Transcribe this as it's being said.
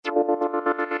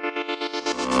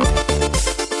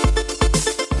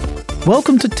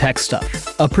Welcome to Tech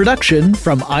Stuff, a production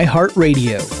from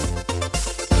iHeartRadio.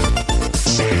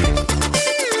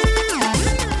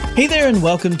 Hey there and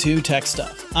welcome to Tech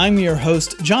Stuff. I'm your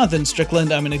host, Jonathan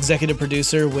Strickland. I'm an executive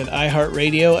producer with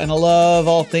iHeartRadio, and I love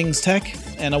all things tech.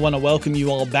 And I want to welcome you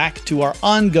all back to our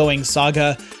ongoing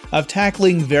saga of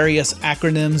tackling various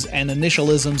acronyms and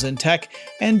initialisms in tech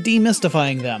and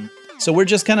demystifying them. So we're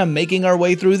just kind of making our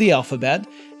way through the alphabet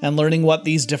and learning what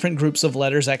these different groups of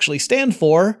letters actually stand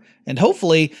for, and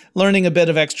hopefully learning a bit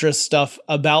of extra stuff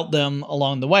about them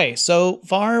along the way. So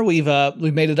far, we've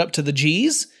made it up to the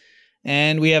G's,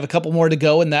 and we have a couple more to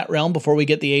go in that realm before we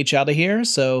get the H out of here.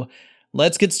 So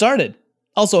let's get started.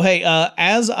 Also, hey,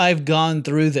 as I've gone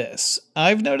through this,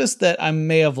 I've noticed that I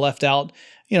may have left out,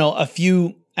 a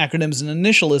few acronyms and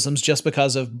initialisms just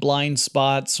because of blind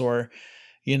spots or,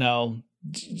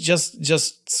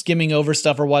 just skimming over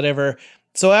stuff or whatever.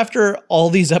 So after all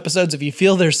these episodes, if you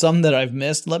feel there's some that I've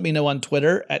missed, let me know on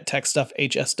Twitter at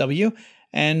TechStuffHSW,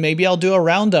 and maybe I'll do a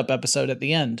roundup episode at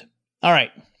the end. All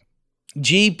right,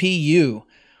 GPU.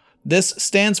 This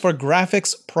stands for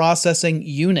Graphics Processing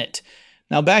Unit.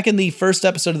 Now, back in the first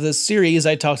episode of this series,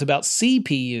 I talked about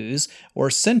CPUs, or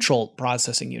Central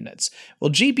Processing Units.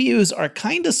 Well, GPUs are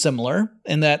kind of similar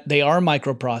in that they are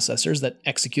microprocessors that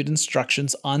execute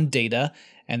instructions on data,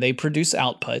 and they produce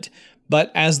output. But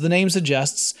as the name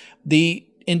suggests, the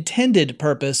intended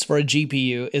purpose for a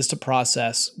GPU is to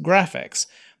process graphics.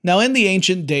 Now, in the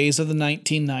ancient days of the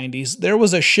 1990s, there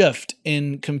was a shift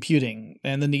in computing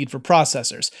and the need for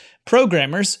processors.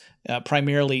 Programmers,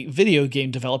 primarily video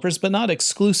game developers, but not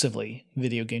exclusively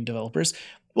video game developers,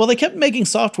 well, they kept making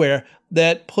software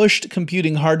that pushed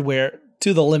computing hardware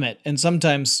to the limit and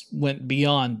sometimes went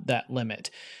beyond that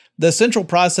limit. The central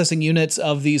processing units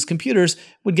of these computers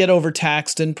would get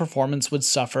overtaxed and performance would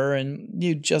suffer, and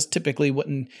you just typically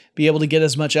wouldn't be able to get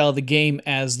as much out of the game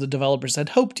as the developers had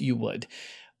hoped you would.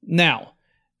 Now,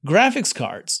 graphics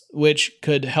cards, which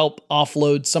could help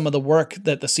offload some of the work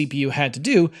that the CPU had to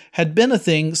do, had been a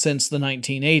thing since the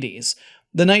 1980s.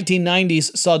 The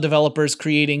 1990s saw developers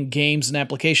creating games and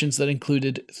applications that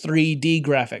included 3D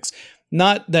graphics.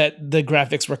 Not that the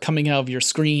graphics were coming out of your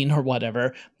screen or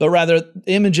whatever, but rather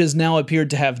images now appeared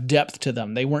to have depth to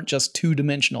them. They weren't just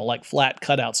two-dimensional like flat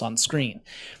cutouts on screen.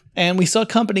 And we saw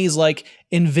companies like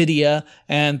NVIDIA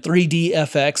and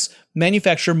 3DFX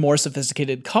manufacture more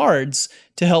sophisticated cards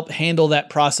to help handle that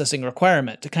processing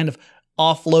requirement, to kind of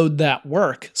offload that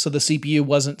work so the CPU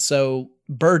wasn't so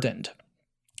burdened.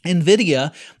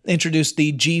 NVIDIA introduced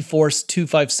the GeForce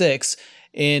 256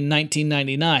 in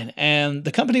 1999, and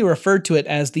the company referred to it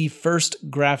as the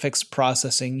first graphics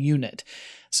processing unit.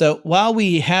 So while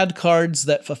we had cards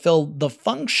that fulfilled the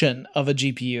function of a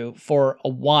GPU for a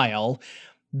while,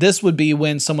 this would be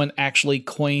when someone actually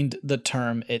coined the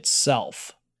term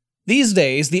itself. These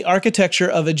days, the architecture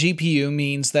of a GPU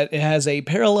means that it has a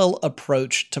parallel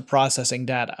approach to processing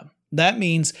data. That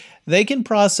means they can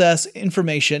process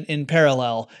information in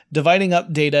parallel, dividing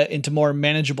up data into more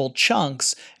manageable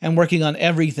chunks and working on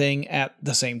everything at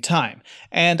the same time.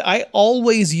 And I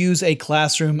always use a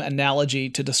classroom analogy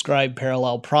to describe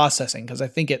parallel processing because I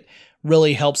think it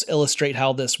really helps illustrate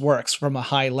how this works from a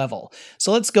high level.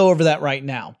 So let's go over that right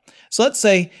now. So let's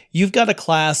say you've got a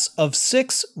class of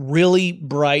 6 really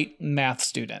bright math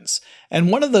students, and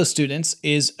one of those students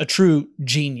is a true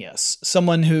genius,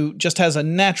 someone who just has a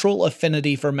natural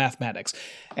affinity for mathematics,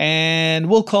 and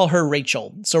we'll call her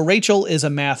Rachel. So Rachel is a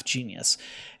math genius,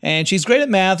 and she's great at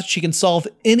math. She can solve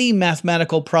any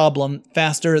mathematical problem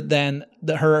faster than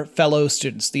her fellow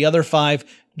students. The other 5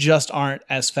 just aren't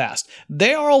as fast.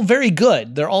 They are all very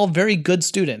good. They're all very good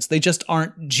students. They just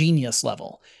aren't genius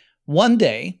level. One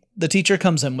day, the teacher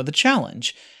comes in with a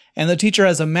challenge, and the teacher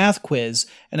has a math quiz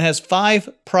and has 5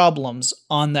 problems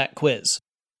on that quiz.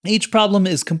 Each problem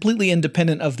is completely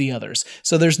independent of the others,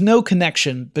 so there's no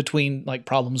connection between like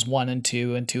problems 1 and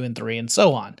 2 and 2 and 3 and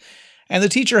so on. And the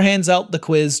teacher hands out the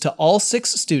quiz to all 6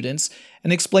 students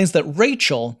and explains that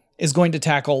Rachel is going to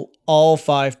tackle all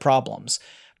 5 problems.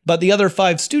 But the other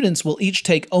 5 students will each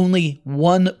take only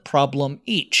 1 problem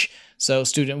each. So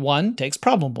student 1 takes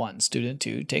problem 1, student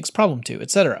 2 takes problem 2,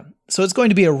 etc. So it's going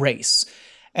to be a race.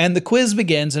 And the quiz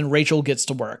begins and Rachel gets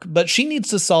to work, but she needs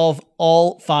to solve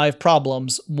all 5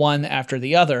 problems one after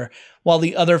the other, while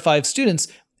the other 5 students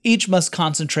each must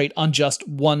concentrate on just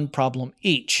 1 problem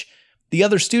each. The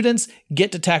other students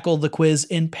get to tackle the quiz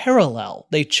in parallel.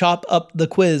 They chop up the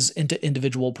quiz into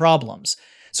individual problems.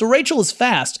 So Rachel is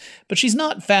fast, but she's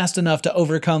not fast enough to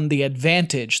overcome the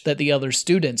advantage that the other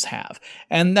students have.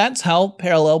 And that's how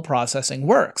parallel processing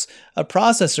works. A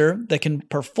processor that can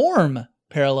perform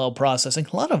parallel processing,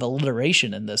 a lot of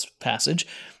alliteration in this passage,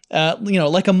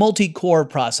 like a multi-core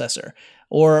processor,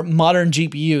 or modern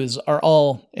GPUs are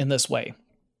all in this way.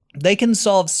 They can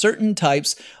solve certain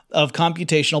types of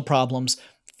computational problems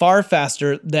far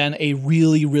faster than a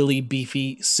really, really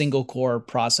beefy single-core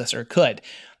processor could.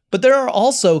 But there are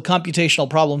also computational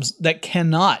problems that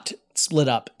cannot split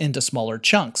up into smaller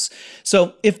chunks.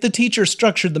 So if the teacher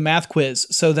structured the math quiz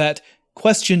so that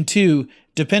question 2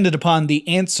 depended upon the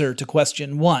answer to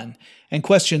question 1, and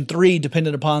question 3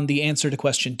 depended upon the answer to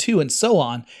question 2, and so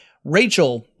on,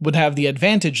 Rachel would have the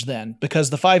advantage then, because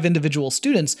the 5 individual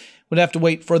students would have to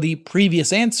wait for the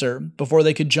previous answer before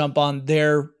they could jump on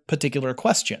their particular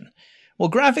question.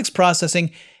 Well, graphics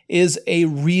processing is a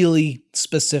really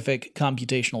specific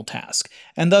computational task,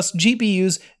 and thus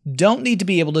GPUs don't need to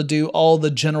be able to do all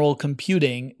the general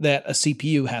computing that a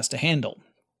CPU has to handle.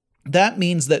 That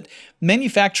means that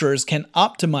manufacturers can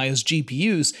optimize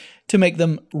GPUs to make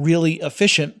them really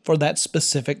efficient for that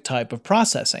specific type of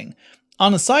processing.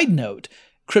 On a side note,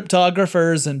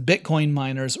 cryptographers and Bitcoin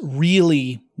miners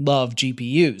really love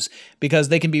GPUs because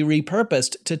they can be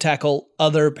repurposed to tackle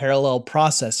other parallel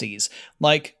processes,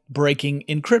 like breaking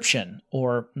encryption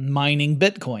or mining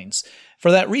Bitcoins. For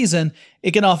that reason,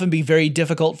 it can often be very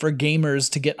difficult for gamers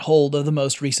to get hold of the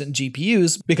most recent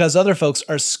GPUs because other folks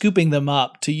are scooping them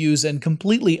up to use in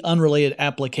completely unrelated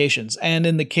applications. And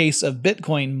in the case of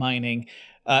Bitcoin mining,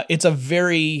 it's a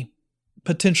very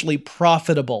potentially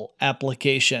profitable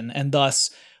application, and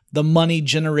thus the money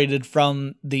generated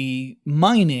from the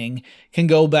mining can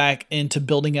go back into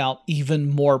building out even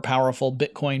more powerful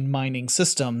Bitcoin mining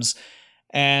systems,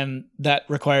 and that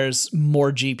requires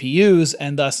more GPUs,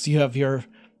 and thus you have your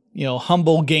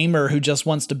humble gamer who just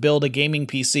wants to build a gaming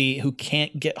PC who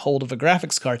can't get hold of a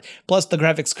graphics card. Plus, the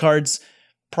graphics cards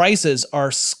prices are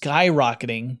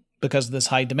skyrocketing because of this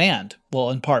high demand.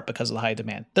 Well, in part because of the high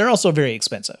demand. They're also very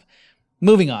expensive.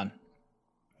 Moving on.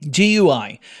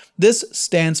 GUI. This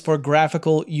stands for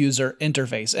Graphical User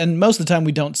Interface, and most of the time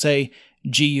we don't say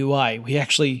GUI, we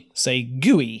actually say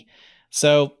GUI.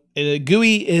 So a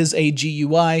GUI is a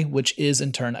GUI, which is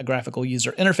in turn a Graphical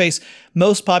User Interface.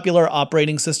 Most popular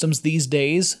operating systems these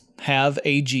days have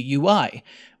a GUI.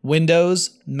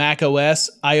 Windows, Mac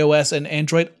OS, iOS, and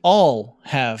Android all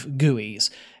have GUIs.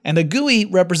 And a GUI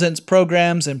represents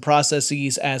programs and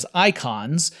processes as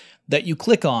icons that you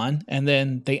click on and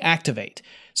then they activate.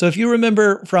 So if you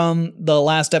remember from the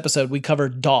last episode, we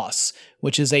covered DOS,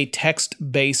 which is a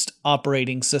text-based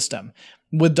operating system.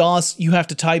 With DOS, you have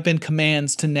to type in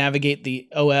commands to navigate the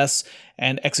OS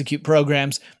and execute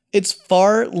programs. It's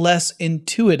far less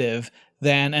intuitive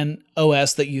than an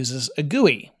OS that uses a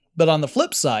GUI. But on the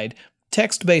flip side,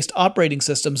 text-based operating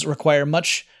systems require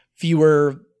much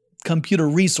fewer computer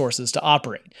resources to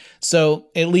operate. So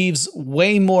it leaves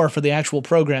way more for the actual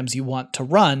programs you want to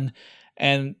run,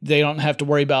 and they don't have to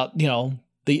worry about,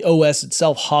 the OS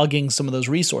itself hogging some of those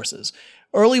resources.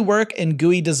 Early work in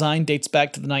GUI design dates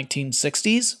back to the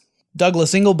 1960s.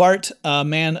 Douglas Engelbart, a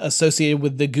man associated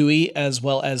with the GUI as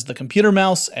well as the computer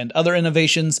mouse and other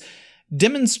innovations,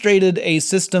 demonstrated a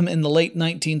system in the late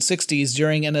 1960s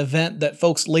during an event that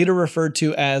folks later referred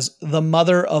to as the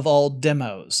mother of all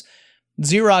demos.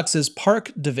 Xerox's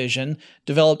PARC division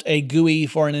developed a GUI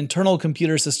for an internal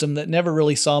computer system that never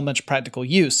really saw much practical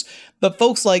use, but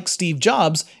folks like Steve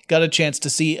Jobs got a chance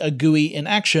to see a GUI in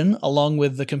action along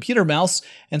with the computer mouse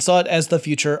and saw it as the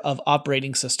future of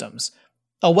operating systems.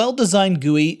 A well-designed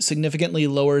GUI significantly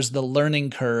lowers the learning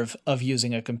curve of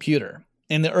using a computer.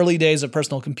 In the early days of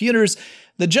personal computers,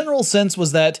 the general sense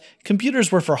was that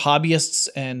computers were for hobbyists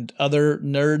and other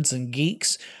nerds and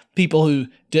geeks, people who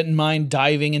didn't mind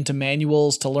diving into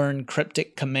manuals to learn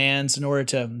cryptic commands in order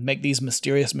to make these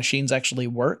mysterious machines actually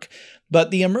work.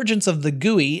 But the emergence of the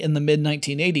GUI in the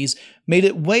mid-1980s made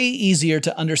it way easier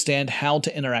to understand how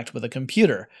to interact with a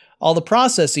computer. All the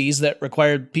processes that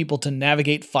required people to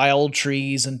navigate file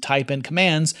trees and type in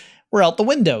commands were out the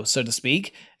window, so to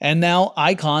speak, and now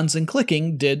icons and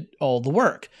clicking did all the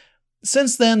work.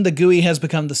 Since then, the GUI has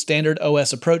become the standard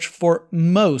OS approach for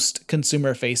most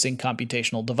consumer-facing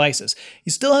computational devices.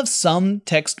 You still have some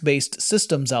text-based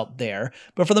systems out there,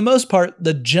 but for the most part,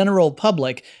 the general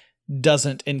public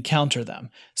doesn't encounter them.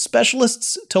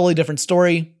 Specialists, totally different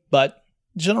story, but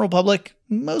general public,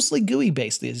 mostly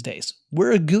GUI-based these days.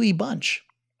 We're a GUI bunch.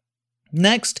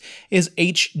 Next is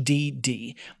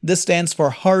HDD. This stands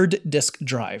for hard disk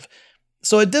drive.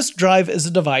 So a disk drive is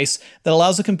a device that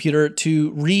allows a computer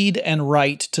to read and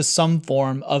write to some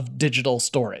form of digital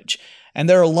storage. And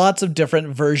there are lots of different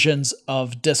versions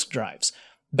of disk drives.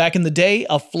 Back in the day,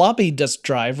 a floppy disk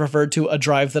drive referred to a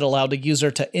drive that allowed a user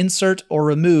to insert or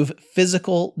remove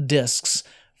physical disks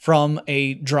from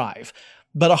a drive.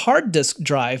 But a hard disk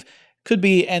drive could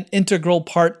be an integral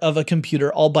part of a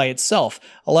computer all by itself,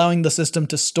 allowing the system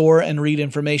to store and read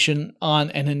information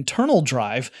on an internal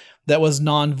drive that was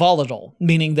non-volatile,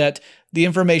 meaning that the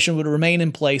information would remain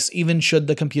in place even should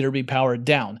the computer be powered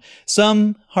down.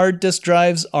 Some hard disk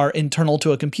drives are internal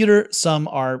to a computer, some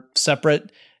are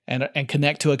separate and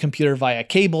connect to a computer via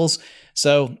cables,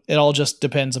 so it all just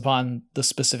depends upon the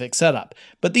specific setup.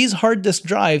 But these hard disk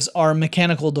drives are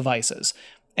mechanical devices.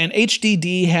 An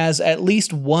HDD has at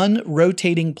least one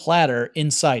rotating platter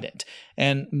inside it,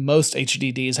 and most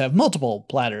HDDs have multiple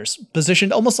platters,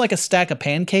 positioned almost like a stack of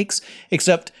pancakes,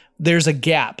 except there's a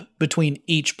gap between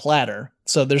each platter.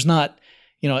 So there's not,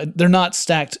 they're not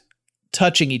stacked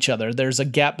touching each other. There's a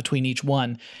gap between each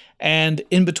one. And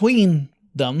in between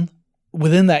them,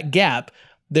 within that gap,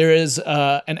 there is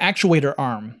an actuator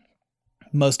arm.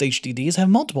 Most HDDs have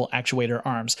multiple actuator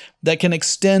arms that can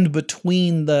extend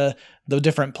between the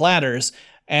different platters,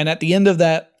 and at the end of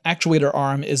that actuator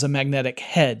arm is a magnetic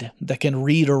head that can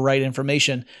read or write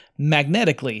information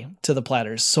magnetically to the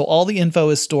platters. So all the info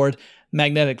is stored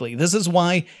magnetically. This is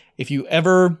why if you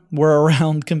ever were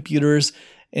around computers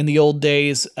in the old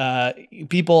days,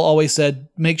 people always said,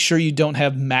 make sure you don't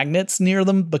have magnets near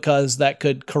them because that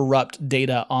could corrupt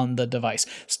data on the device.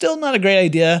 Still not a great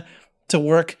idea to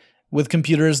work with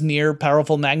computers near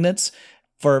powerful magnets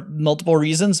for multiple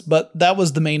reasons, but that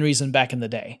was the main reason back in the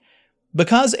day.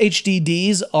 Because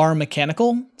HDDs are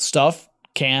mechanical, stuff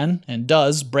can and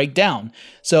does break down.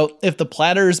 So if the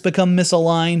platters become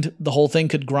misaligned, the whole thing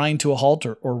could grind to a halt,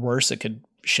 or worse, it could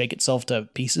shake itself to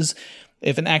pieces.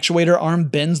 If an actuator arm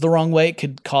bends the wrong way, it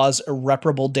could cause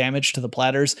irreparable damage to the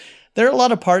platters. There are a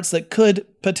lot of parts that could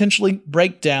potentially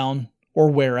break down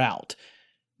or wear out.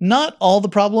 Not all the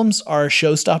problems are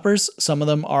showstoppers. Some of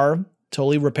them are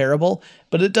totally repairable,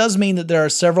 but it does mean that there are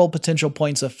several potential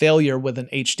points of failure with an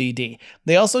HDD.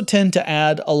 They also tend to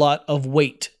add a lot of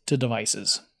weight to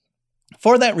devices.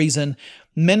 For that reason,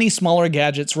 many smaller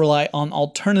gadgets rely on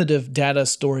alternative data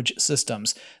storage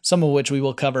systems, some of which we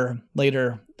will cover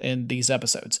later in these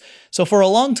episodes. So for a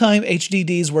long time,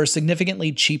 HDDs were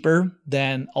significantly cheaper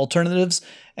than alternatives,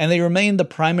 and they remain the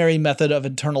primary method of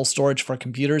internal storage for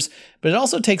computers, but it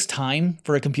also takes time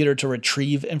for a computer to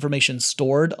retrieve information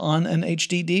stored on an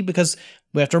HDD because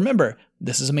we have to remember,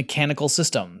 this is a mechanical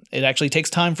system. It actually takes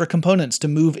time for components to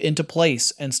move into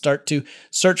place and start to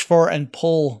search for and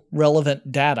pull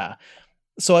relevant data.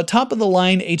 So a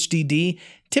top-of-the-line HDD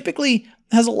typically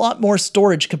has a lot more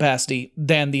storage capacity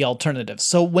than the alternatives.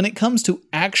 So when it comes to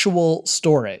actual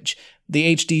storage,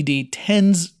 the HDD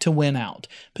tends to win out,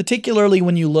 particularly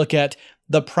when you look at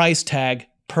the price tag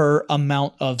per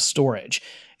amount of storage.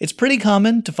 It's pretty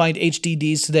common to find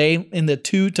HDDs today in the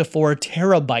 2 to 4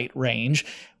 terabyte range,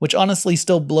 which honestly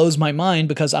still blows my mind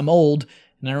because I'm old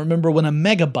and I remember when a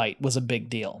megabyte was a big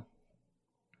deal.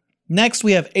 Next,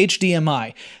 we have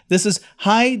HDMI. This is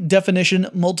High Definition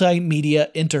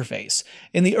Multimedia Interface.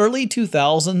 In the early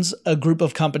 2000s, a group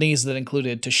of companies that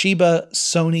included Toshiba,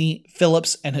 Sony,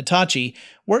 Philips, and Hitachi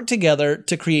worked together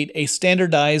to create a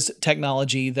standardized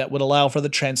technology that would allow for the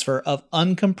transfer of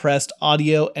uncompressed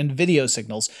audio and video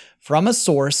signals from a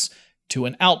source to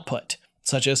an output,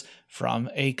 such as from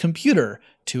a computer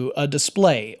to a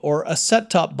display, or a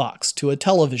set-top box to a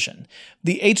television.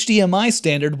 The HDMI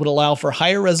standard would allow for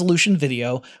higher resolution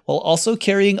video while also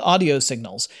carrying audio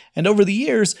signals, and over the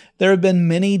years, there have been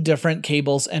many different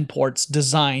cables and ports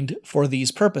designed for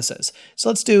these purposes. So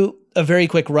let's do a very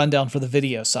quick rundown for the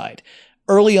video side.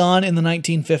 Early on in the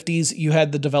 1950s, you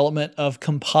had the development of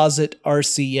composite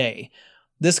RCA.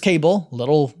 This cable,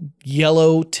 little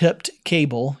yellow-tipped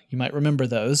cable, you might remember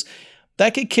those,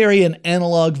 that could carry an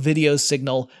analog video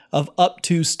signal of up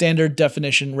to standard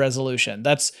definition resolution.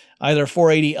 That's either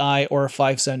 480i or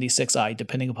 576i,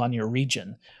 depending upon your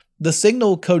region. The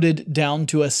signal coded down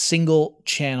to a single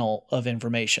channel of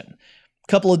information.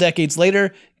 A couple of decades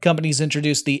later, companies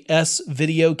introduced the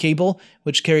S-video cable,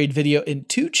 which carried video in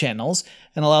 2 channels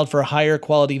and allowed for higher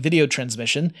quality video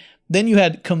transmission. Then you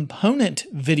had component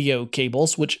video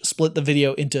cables, which split the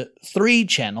video into 3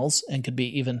 channels and could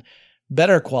be even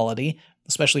better quality,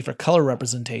 especially for color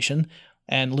representation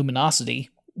and luminosity.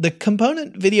 The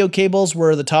component video cables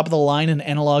were the top of the line in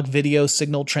analog video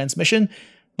signal transmission,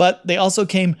 but they also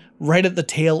came right at the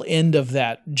tail end of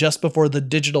that, just before the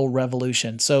digital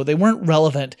revolution, so they weren't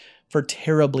relevant for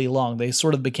terribly long. They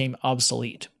sort of became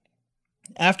obsolete.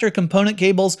 After component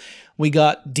cables, we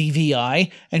got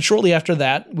DVI, and shortly after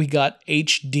that, we got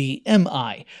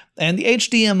HDMI. And the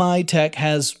HDMI tech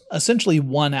has essentially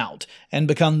won out and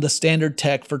become the standard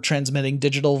tech for transmitting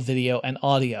digital video and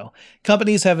audio.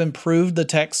 Companies have improved the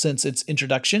tech since its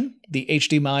introduction. The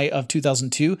HDMI of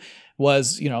 2002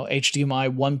 was,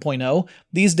 HDMI 1.0.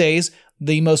 These days,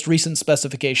 the most recent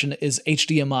specification is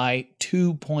HDMI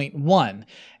 2.1,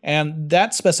 and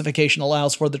that specification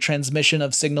allows for the transmission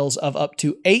of signals of up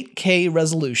to 8K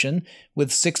resolution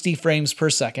with 60 frames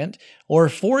per second, or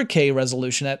 4K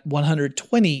resolution at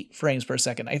 120 frames per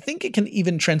second. I think it can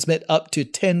even transmit up to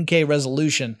 10K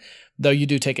resolution, though you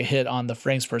do take a hit on the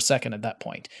frames per second at that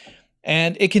point.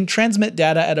 And it can transmit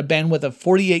data at a bandwidth of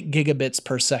 48 gigabits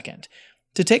per second.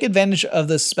 To take advantage of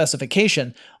this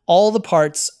specification, all the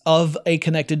parts of a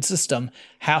connected system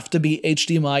have to be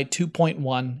HDMI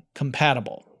 2.1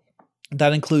 compatible.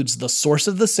 That includes the source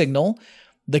of the signal,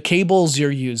 the cables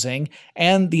you're using,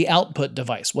 and the output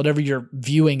device, whatever you're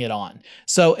viewing it on.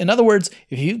 So in other words,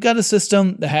 if you've got a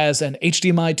system that has an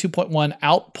HDMI 2.1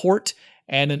 out port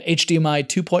and an HDMI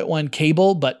 2.1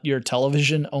 cable, but your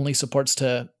television only supports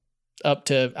up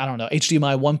to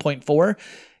HDMI 1.4,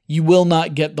 you will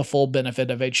not get the full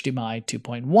benefit of HDMI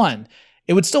 2.1.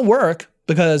 It would still work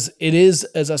because it is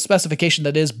as a specification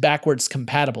that is backwards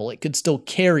compatible. It could still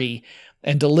carry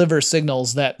and deliver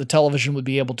signals that the television would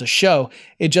be able to show.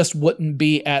 It just wouldn't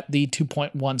be at the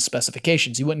 2.1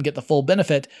 specifications. You wouldn't get the full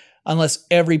benefit unless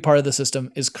every part of the system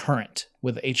is current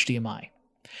with HDMI.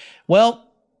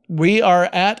 Well, we are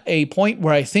at a point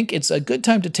where I think it's a good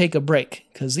time to take a break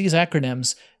because these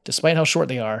acronyms, despite how short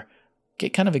they are,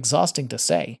 get kind of exhausting to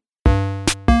say.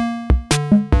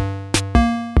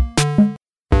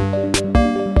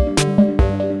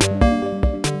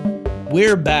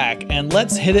 We're back, and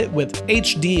let's hit it with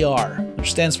HDR,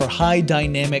 which stands for High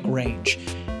Dynamic Range.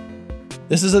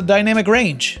 This is a dynamic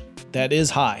range that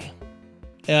is high.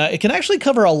 It can actually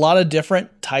cover a lot of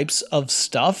different types of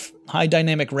stuff. High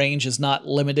dynamic range is not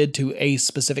limited to a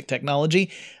specific technology.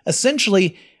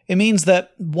 Essentially, it means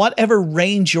that whatever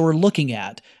range you're looking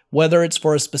at, whether it's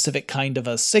for a specific kind of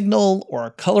a signal or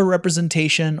a color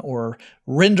representation or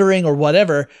rendering or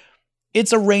whatever,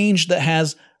 it's a range that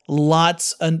has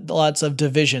lots and lots of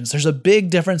divisions. There's a big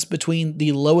difference between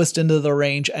the lowest end of the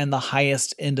range and the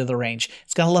highest end of the range.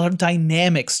 It's got a lot of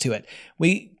dynamics to it.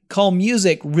 We call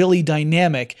music really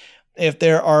dynamic if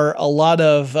there are a lot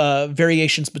of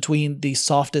variations between the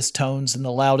softest tones and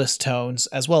the loudest tones,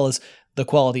 as well as the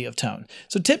quality of tone.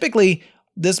 So typically,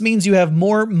 this means you have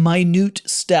more minute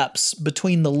steps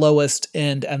between the lowest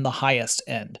end and the highest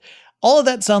end. All of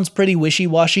that sounds pretty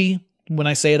wishy-washy when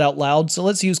I say it out loud, so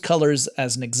let's use colors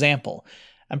as an example.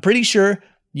 I'm pretty sure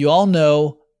you all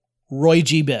know Roy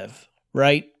G. Biv,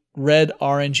 right? Red,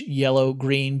 orange, yellow,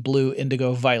 green, blue,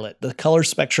 indigo, violet. The color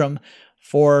spectrum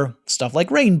for stuff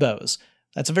like rainbows.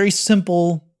 That's a very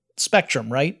simple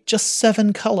spectrum, right? Just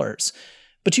 7 colors.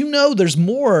 But you know there's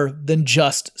more than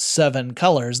just 7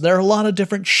 colors. There are a lot of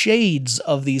different shades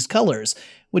of these colors,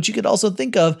 which you could also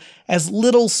think of as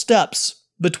little steps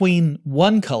between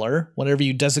one color, whatever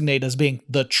you designate as being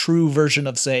the true version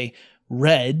of, say,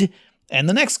 red, and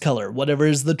the next color, whatever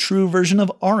is the true version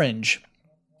of orange.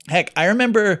 Heck, I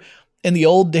remember in the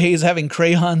old days having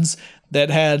crayons that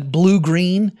had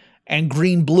blue-green and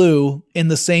green-blue in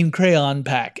the same crayon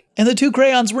pack. And the two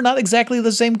crayons were not exactly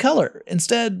the same color.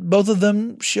 Instead, both of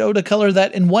them showed a color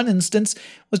that in one instance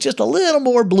was just a little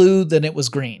more blue than it was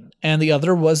green, and the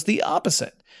other was the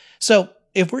opposite. So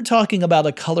if we're talking about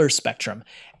a color spectrum,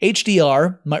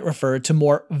 HDR might refer to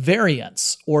more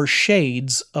variants or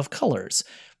shades of colors,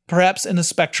 perhaps in a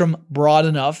spectrum broad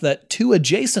enough that two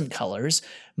adjacent colors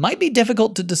might be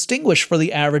difficult to distinguish for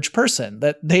the average person,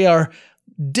 that they are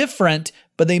different,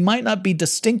 but they might not be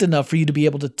distinct enough for you to be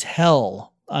able to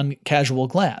tell on casual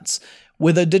glance.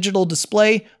 With a digital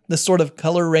display, this sort of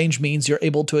color range means you're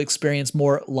able to experience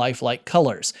more lifelike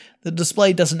colors. The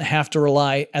display doesn't have to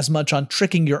rely as much on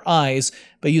tricking your eyes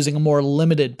by using a more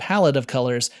limited palette of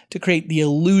colors to create the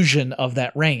illusion of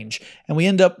that range, and we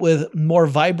end up with more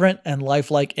vibrant and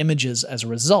lifelike images as a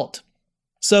result.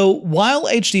 So while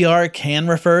HDR can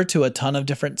refer to a ton of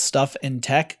different stuff in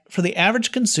tech, for the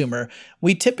average consumer,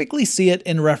 we typically see it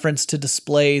in reference to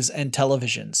displays and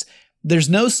televisions. There's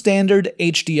no standard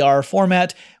HDR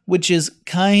format, which is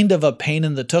kind of a pain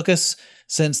in the tuchus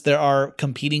since there are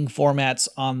competing formats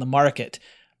on the market.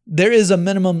 There is a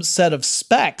minimum set of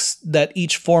specs that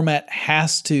each format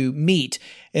has to meet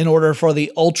in order for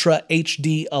the Ultra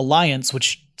HD Alliance,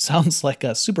 which sounds like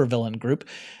a supervillain group,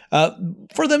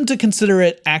 for them to consider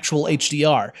it actual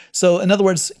HDR. So in other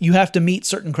words, you have to meet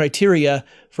certain criteria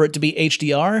for it to be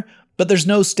HDR, But there's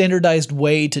no standardized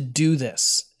way to do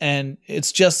this. And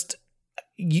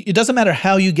it doesn't matter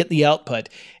how you get the output.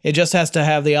 It just has to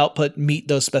have the output meet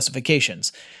those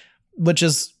specifications, which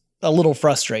is a little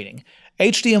frustrating.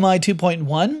 HDMI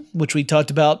 2.1, which we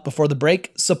talked about before the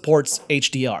break, supports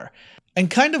HDR. And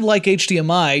kind of like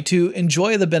HDMI, to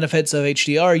enjoy the benefits of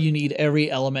HDR, you need every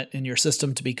element in your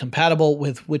system to be compatible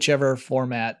with whichever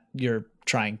format you're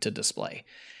trying to display.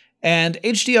 And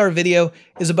HDR video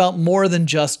is about more than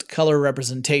just color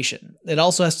representation. It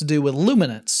also has to do with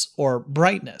luminance, or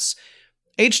brightness.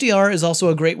 HDR is also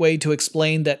a great way to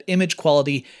explain that image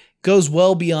quality goes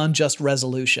well beyond just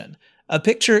resolution. A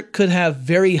picture could have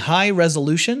very high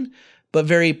resolution, but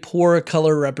very poor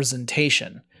color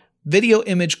representation. Video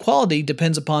image quality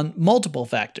depends upon multiple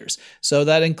factors, so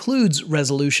that includes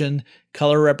resolution,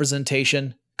 color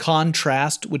representation,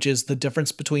 contrast, which is the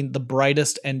difference between the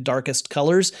brightest and darkest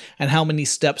colors, and how many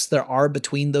steps there are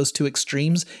between those two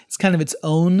extremes. It's kind of its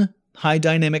own high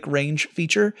dynamic range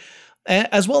feature,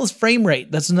 as well as frame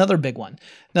rate. That's another big one.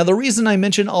 Now, the reason I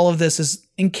mention all of this is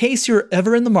in case you're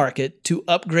ever in the market to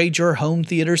upgrade your home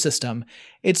theater system,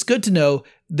 it's good to know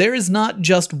there is not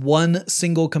just one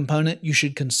single component you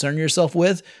should concern yourself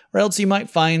with, or else you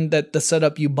might find that the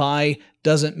setup you buy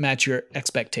doesn't match your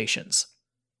expectations.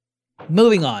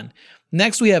 Moving on.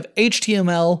 Next, we have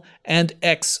HTML and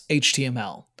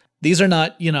XHTML. These are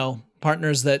not,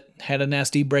 partners that had a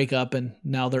nasty breakup and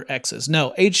now they're exes.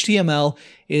 No, HTML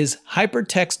is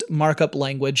hypertext markup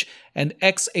language, and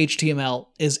XHTML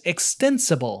is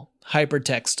extensible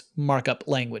hypertext markup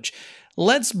language.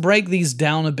 Let's break these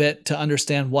down a bit to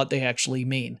understand what they actually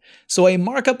mean. So a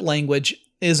markup language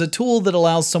is a tool that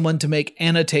allows someone to make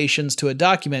annotations to a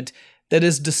document that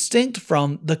is distinct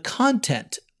from the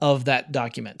content of that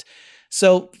document.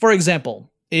 So, for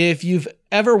example, if you've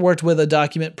ever worked with a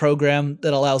document program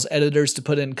that allows editors to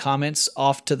put in comments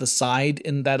off to the side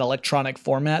in that electronic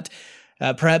format,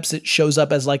 perhaps it shows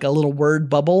up as like a little word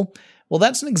bubble. Well,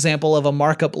 that's an example of a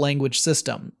markup language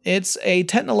system. It's a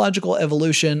technological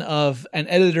evolution of an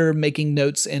editor making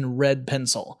notes in red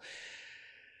pencil.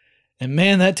 And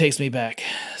man, that takes me back.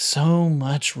 So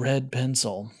much red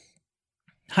pencil.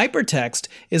 Hypertext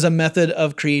is a method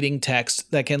of creating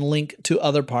text that can link to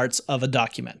other parts of a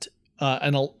document.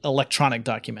 An electronic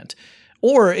document,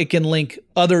 or it can link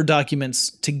other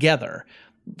documents together.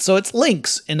 So it's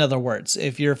links, in other words.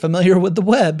 If you're familiar with the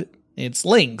web, it's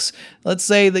links. Let's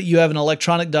say that you have an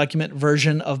electronic document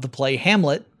version of the play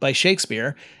Hamlet by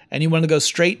Shakespeare, and you want to go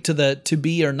straight to the to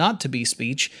be or not to be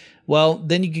speech. Well,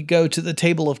 then you could go to the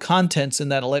table of contents in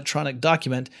that electronic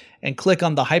document and click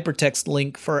on the hypertext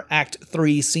link for Act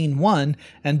 3, Scene 1,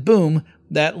 and boom,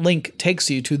 that link takes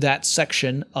you to that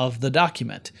section of the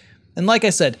document. And like I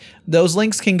said, those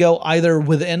links can go either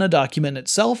within a document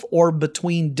itself or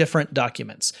between different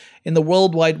documents. In the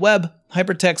World Wide Web,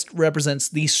 hypertext represents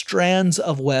the strands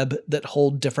of web that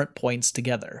hold different points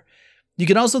together. You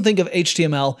can also think of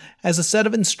HTML as a set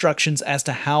of instructions as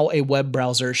to how a web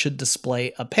browser should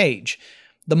display a page.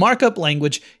 The markup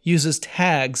language uses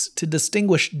tags to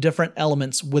distinguish different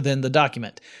elements within the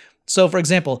document. So for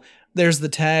example, there's the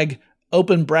tag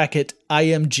open bracket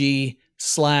img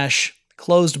 /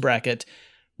 closed bracket,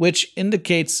 which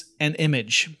indicates an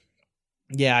image.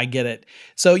 Yeah, I get it.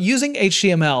 So using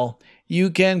HTML,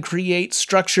 you can create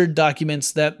structured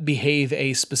documents that behave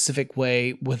a specific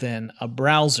way within a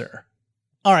browser.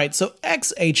 All right, so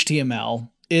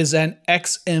XHTML is an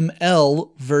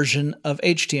XML version of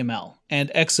HTML,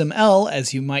 and XML,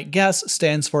 as you might guess,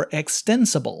 stands for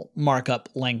Extensible Markup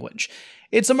Language.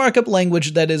 It's a markup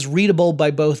language that is readable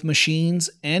by both machines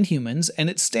and humans, and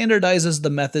it standardizes the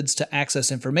methods to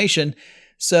access information,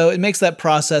 so it makes that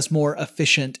process more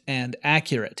efficient and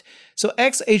accurate. So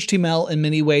XHTML in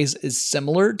many ways is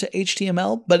similar to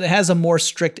HTML, but it has a more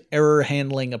strict error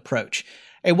handling approach.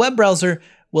 A web browser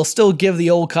will still give the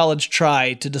old college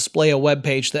try to display a web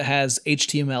page that has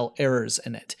HTML errors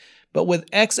in it. But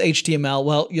with XHTML,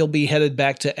 well, you'll be headed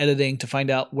back to editing to find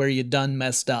out where you done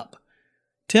messed up.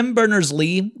 Tim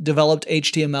Berners-Lee developed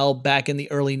HTML back in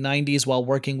the early 90s while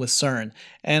working with CERN,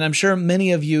 and I'm sure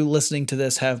many of you listening to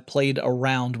this have played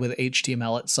around with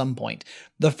HTML at some point.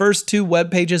 The first 2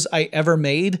 web pages I ever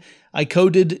made, I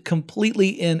coded completely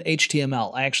in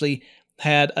HTML. I actually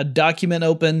had a document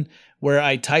open where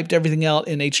I typed everything out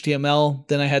in HTML,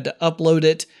 then I had to upload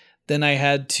it, then I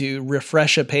had to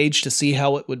refresh a page to see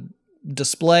how it would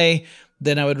display,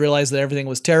 then I would realize that everything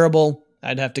was terrible.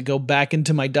 I'd have to go back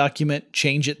into my document,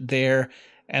 change it there,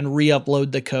 and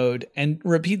re-upload the code, and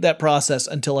repeat that process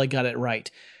until I got it right.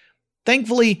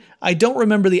 Thankfully, I don't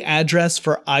remember the address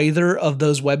for either of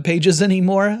those web pages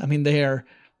anymore. I mean, they are,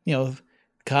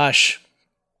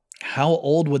 How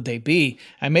old would they be?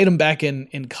 I made them back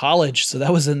in college, so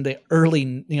that was in the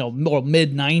early, more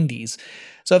mid 90s.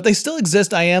 So if they still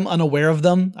exist, I am unaware of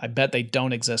them. I bet they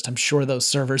don't exist. I'm sure those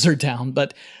servers are down,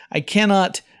 but I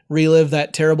cannot relive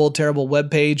that terrible, terrible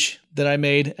web page that I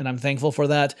made, and I'm thankful for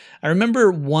that. I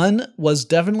remember one was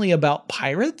definitely about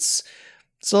pirates,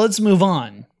 so let's move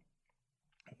on.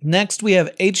 Next, we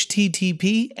have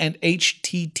HTTP and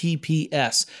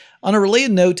HTTPS. On a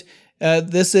related note,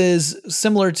 this is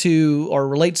similar to or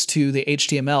relates to the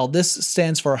HTML. This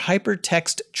stands for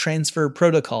Hypertext Transfer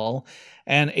Protocol,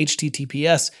 and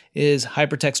HTTPS is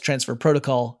Hypertext Transfer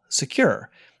Protocol Secure.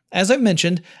 As I've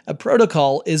mentioned, a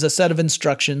protocol is a set of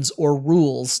instructions or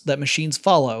rules that machines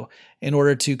follow in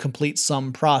order to complete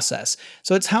some process.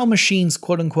 So it's how machines,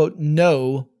 quote unquote,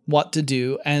 know what to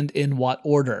do and in what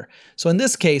order. So in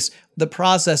this case, the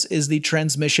process is the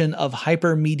transmission of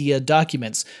hypermedia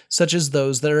documents, such as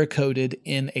those that are coded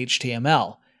in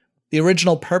HTML. The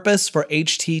original purpose for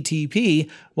HTTP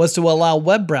was to allow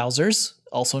web browsers,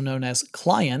 also known as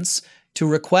clients, to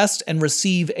request and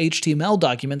receive HTML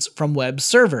documents from web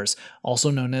servers, also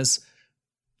known as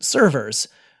servers.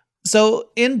 So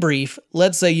in brief,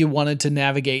 let's say you wanted to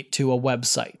navigate to a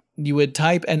website. You would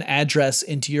type an address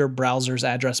into your browser's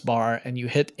address bar and you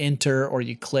hit enter or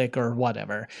you click or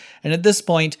whatever. And at this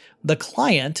point, the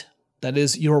client, that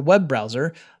is your web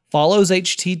browser, follows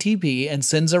HTTP and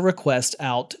sends a request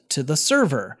out to the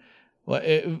server.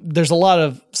 There's a lot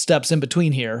of steps in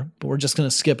between here, but we're just going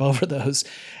to skip over those.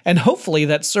 And hopefully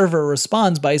that server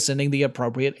responds by sending the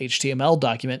appropriate HTML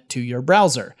document to your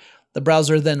browser. The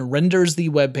browser then renders the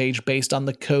web page based on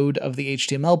the code of the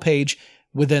HTML page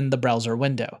within the browser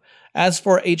window. As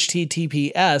for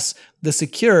HTTPS, the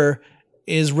secure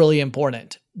is really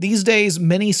important. These days,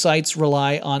 many sites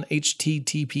rely on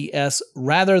HTTPS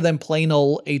rather than plain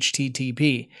old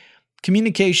HTTP.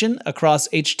 Communication across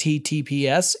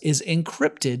HTTPS is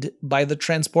encrypted by the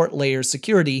Transport Layer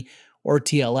Security, or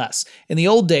TLS. In the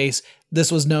old days,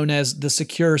 this was known as the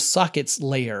Secure Sockets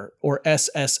Layer, or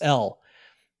SSL.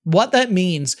 What that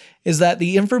means is that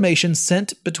the information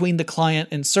sent between the client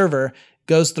and server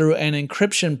goes through an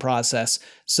encryption process.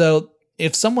 So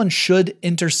if someone should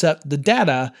intercept the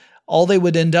data, all they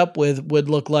would end up with would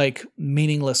look like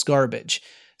meaningless garbage.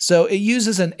 So it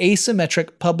uses an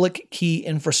asymmetric public key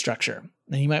infrastructure.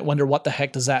 And you might wonder, what the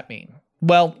heck does that mean?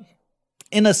 Well,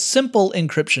 in a simple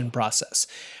encryption process,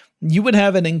 you would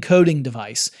have an encoding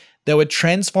device that would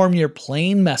transform your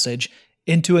plain message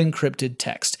into encrypted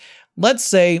text. Let's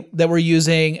say that we're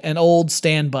using an old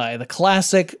standby, the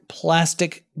classic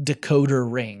plastic decoder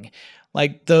ring,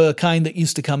 like the kind that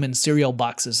used to come in cereal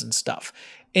boxes and stuff.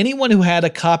 Anyone who had a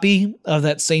copy of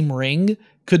that same ring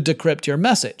could decrypt your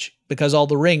message because all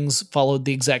the rings followed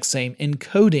the exact same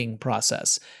encoding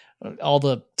process. All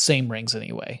the same rings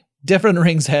anyway. Different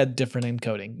rings had different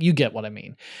encoding. You get what I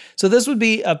mean. So this would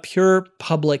be a pure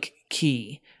public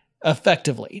key,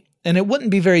 effectively. And it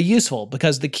wouldn't be very useful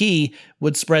because the key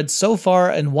would spread so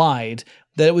far and wide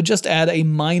that it would just add a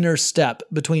minor step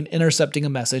between intercepting a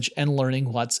message and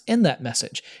learning what's in that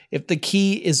message. If the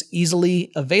key is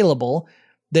easily available,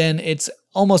 then it's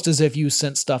almost as if you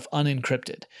sent stuff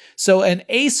unencrypted. So an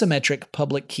asymmetric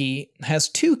public key has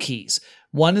two keys.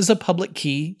 One is a public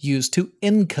key used to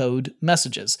encode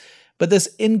messages. But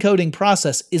this encoding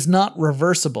process is not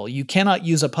reversible. You cannot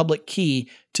use a public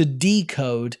key to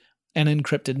decode an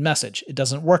encrypted message. It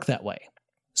doesn't work that way.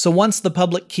 So once the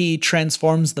public key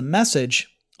transforms the message,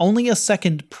 only a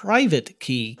second private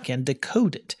key can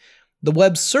decode it. The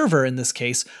web server, in this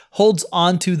case, holds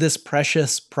onto this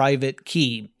precious private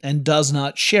key and does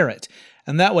not share it,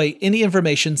 and that way any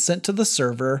information sent to the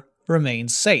server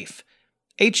remains safe.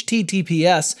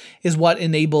 HTTPS is what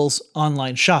enables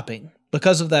online shopping.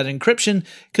 Because of that encryption,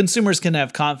 consumers can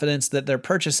have confidence that their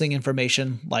purchasing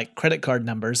information, like credit card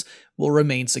numbers, will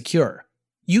remain secure.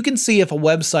 You can see if a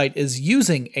website is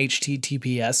using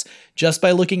HTTPS just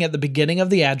by looking at the beginning of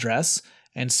the address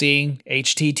and seeing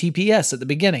HTTPS at the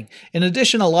beginning. In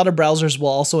addition, a lot of browsers will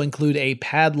also include a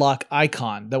padlock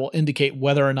icon that will indicate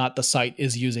whether or not the site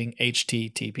is using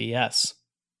HTTPS.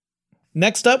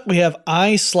 Next up, we have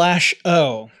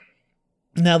I/O.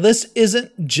 Now, this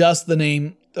isn't just the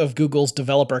name of Google's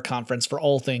developer conference for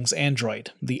all things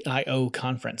Android, the I/O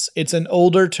conference. It's an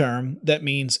older term that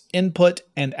means input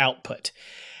and output.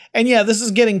 And yeah, this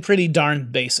is getting pretty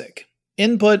darn basic.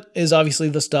 Input is obviously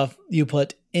the stuff you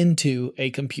put into a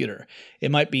computer. It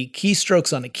might be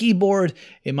keystrokes on a keyboard,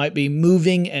 it might be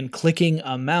moving and clicking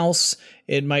a mouse,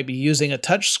 it might be using a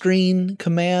touchscreen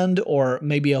command or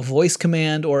maybe a voice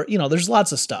command, or there's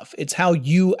lots of stuff. It's how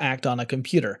you act on a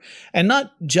computer. And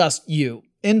not just you.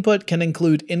 Input can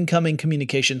include incoming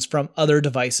communications from other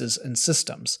devices and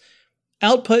systems.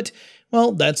 Output,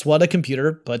 well, that's what a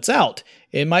computer puts out.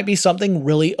 It might be something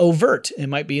really overt. It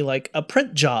might be like a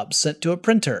print job sent to a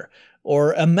printer,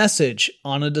 or a message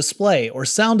on a display, or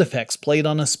sound effects played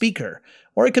on a speaker.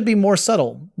 Or it could be more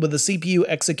subtle, with the CPU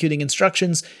executing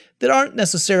instructions that aren't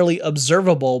necessarily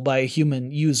observable by a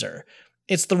human user.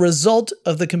 It's the result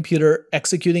of the computer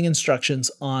executing instructions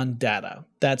on data.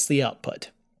 That's the output.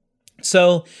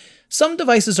 So, some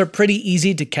devices are pretty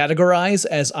easy to categorize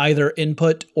as either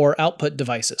input or output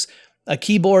devices. A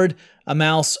keyboard, a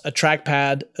mouse, a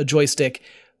trackpad, a joystick.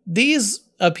 These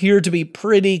appear to be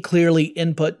pretty clearly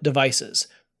input devices.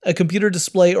 A computer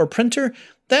display or printer,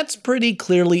 that's pretty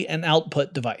clearly an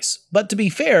output device. But to be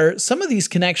fair, some of these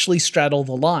can actually straddle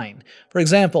the line. For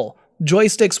example,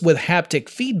 joysticks with haptic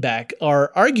feedback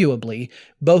are arguably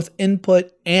both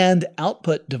input and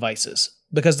output devices,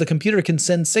 because the computer can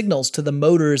send signals to the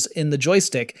motors in the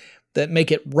joystick that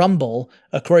make it rumble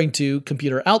according to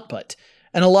computer output.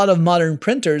 And a lot of modern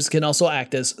printers can also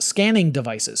act as scanning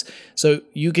devices, so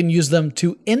you can use them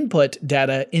to input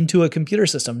data into a computer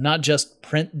system, not just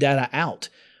print data out.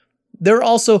 There are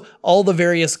also all the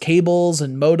various cables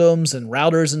and modems and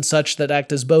routers and such that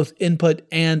act as both input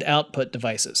and output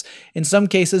devices. In some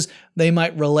cases, they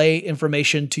might relay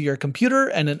information to your computer,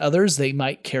 and in others, they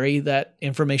might carry that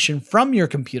information from your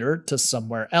computer to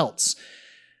somewhere else.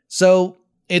 So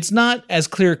it's not as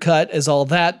clear-cut as all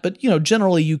that, but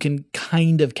generally you can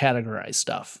kind of categorize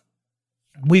stuff.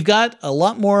 We've got a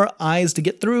lot more I's to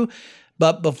get through,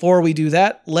 but before we do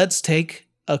that, let's take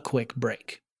a quick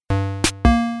break.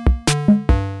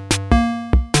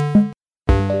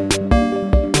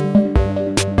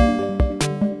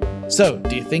 So,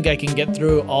 do you think I can get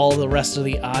through all the rest of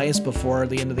the I's before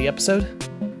the end of the episode?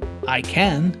 I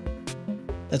can.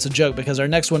 That's a joke because our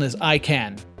next one is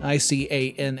ICANN.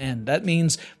 ICANN. That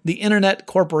means the Internet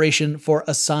Corporation for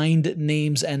Assigned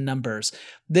Names and Numbers.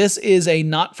 This is a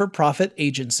not-for-profit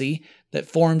agency that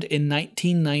formed in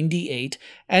 1998,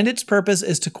 and its purpose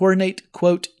is to coordinate,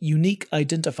 quote, unique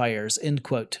identifiers, end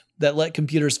quote, that let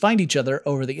computers find each other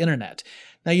over the Internet.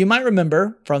 Now, you might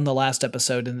remember from the last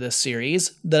episode in this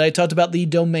series that I talked about the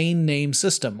Domain Name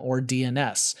System, or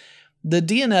DNS. The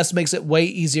DNS makes it way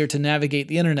easier to navigate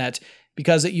the Internet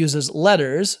because it uses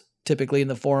letters, typically in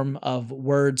the form of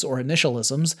words or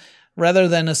initialisms, rather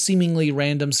than a seemingly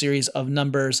random series of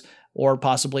numbers or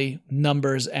possibly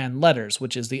numbers and letters,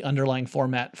 which is the underlying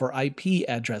format for IP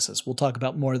addresses. We'll talk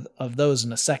about more of those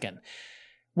in a second.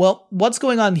 Well, what's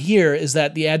going on here is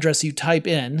that the address you type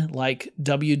in, like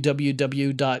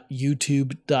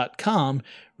www.youtube.com,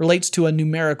 relates to a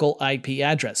numerical IP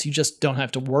address. You just don't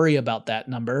have to worry about that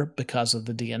number because of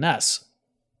the DNS.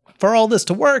 For all this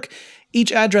to work,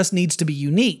 each address needs to be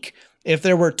unique. If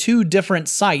there were two different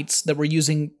sites that were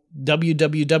using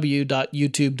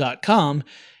www.youtube.com,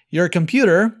 your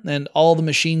computer and all the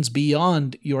machines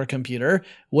beyond your computer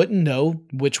wouldn't know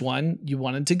which one you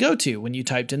wanted to go to when you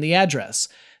typed in the address.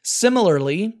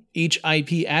 Similarly, each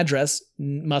IP address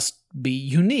must be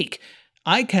unique.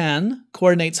 ICANN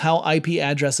coordinates how IP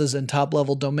addresses and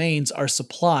top-level domains are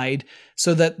supplied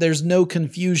so that there's no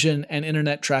confusion and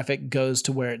internet traffic goes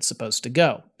to where it's supposed to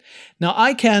go. Now,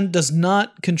 ICANN does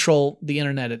not control the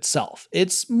internet itself.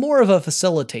 It's more of a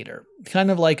facilitator,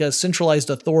 kind of like a centralized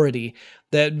authority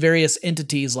that various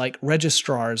entities like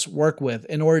registrars work with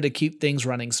in order to keep things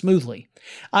running smoothly.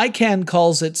 ICANN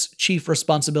calls its chief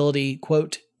responsibility,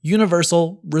 quote,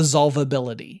 universal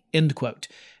resolvability, end quote,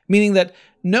 meaning that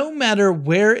no matter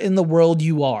where in the world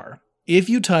you are, if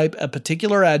you type a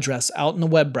particular address out in a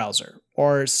web browser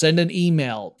or send an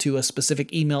email to a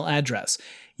specific email address,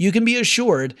 you can be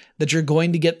assured that you're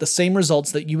going to get the same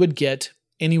results that you would get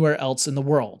anywhere else in the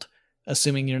world,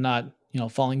 assuming you're not,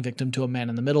 falling victim to a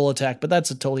man-in-the-middle attack, but that's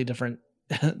a totally different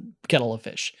kettle of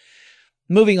fish.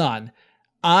 Moving on,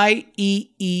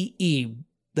 IEEE.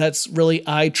 That's really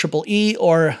IEEE,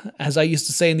 or as I used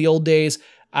to say in the old days,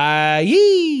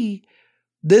 IE.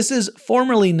 This is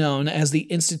formerly known as the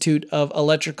Institute of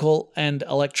Electrical and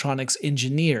Electronics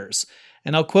Engineers,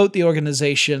 and I'll quote the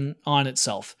organization on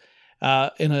itself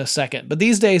in a second. But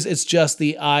these days, it's just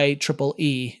the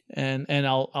IEEE, and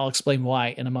I'll explain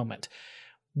why in a moment.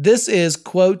 This is,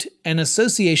 quote, an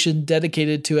association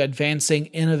dedicated to advancing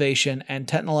innovation and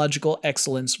technological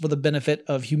excellence for the benefit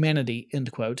of humanity,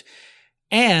 end quote.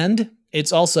 And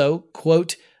it's also,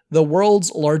 quote, the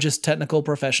world's largest technical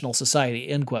professional society,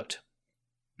 end quote.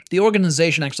 The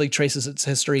organization actually traces its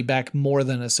history back more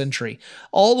than a century,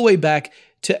 all the way back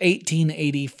to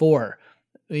 1884.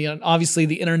 Obviously,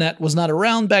 the internet was not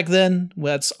around back then.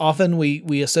 That's often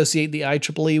we associate the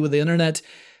IEEE with the internet.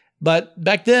 But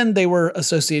back then, they were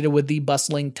associated with the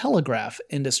bustling telegraph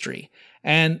industry.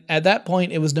 And at that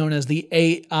point, it was known as the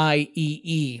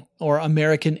AIEE, or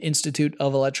American Institute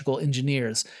of Electrical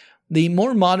Engineers. The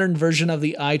more modern version of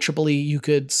the IEEE, you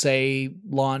could say,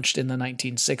 launched in the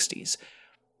 1960s.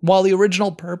 While the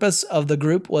original purpose of the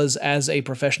group was as a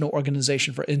professional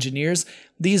organization for engineers,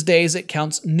 these days it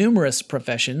counts numerous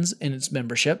professions in its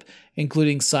membership,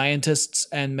 including scientists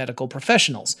and medical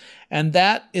professionals. And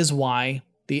that is why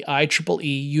the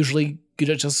IEEE usually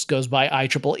just goes by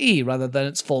IEEE rather than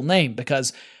its full name,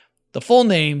 because the full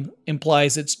name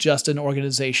implies it's just an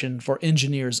organization for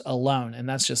engineers alone, and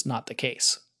that's just not the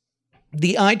case.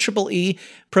 The IEEE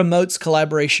promotes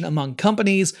collaboration among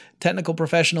companies, technical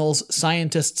professionals,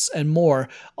 scientists, and more,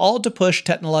 all to push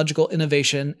technological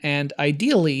innovation and,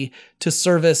 ideally, to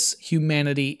service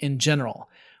humanity in general.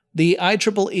 The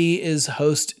IEEE is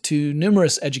host to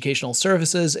numerous educational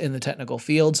services in the technical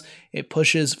fields. It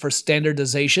pushes for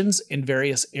standardizations in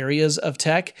various areas of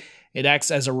tech. It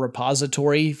acts as a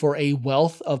repository for a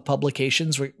wealth of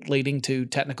publications relating to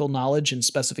technical knowledge and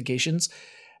specifications.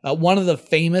 One of the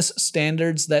famous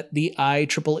standards that the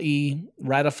IEEE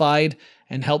ratified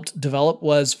and helped develop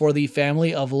was for the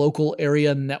family of local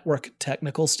area network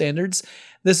technical standards.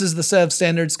 This is the set of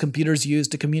standards computers use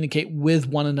to communicate with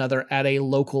one another at a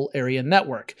local area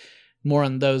network. More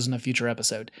on those in a future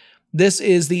episode. This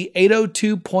is the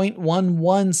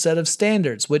 802.11 set of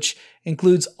standards, which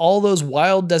includes all those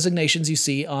wild designations you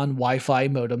see on Wi-Fi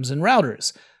modems and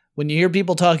routers. When you hear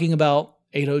people talking about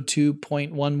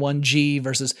 802.11g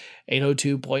versus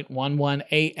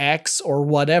 802.11ax or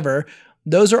whatever,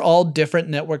 those are all different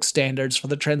network standards for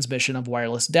the transmission of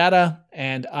wireless data,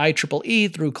 and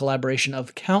IEEE, through collaboration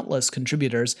of countless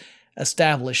contributors,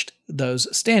 established those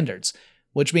standards,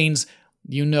 which means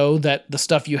you know that the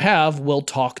stuff you have will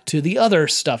talk to the other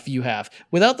stuff you have.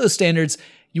 Without those standards,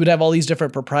 you would have all these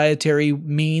different proprietary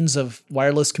means of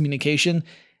wireless communication,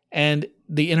 and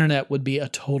the internet would be a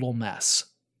total mess.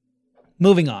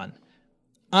 Moving on.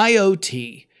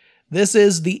 IoT. This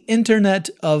is the Internet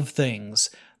of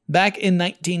Things. Back in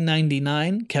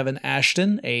 1999, Kevin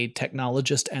Ashton, a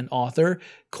technologist and author,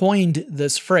 coined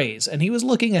this phrase, and he was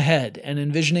looking ahead and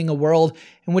envisioning a world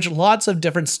in which lots of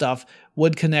different stuff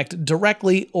would connect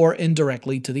directly or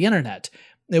indirectly to the internet.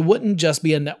 It wouldn't just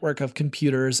be a network of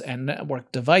computers and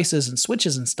network devices and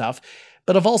switches and stuff,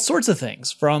 but of all sorts of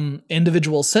things, from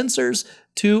individual sensors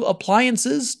to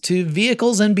appliances to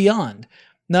vehicles and beyond.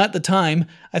 Now, at the time,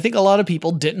 I think a lot of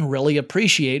people didn't really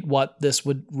appreciate what this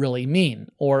would really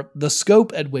mean, or the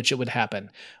scope at which it would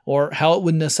happen, or how it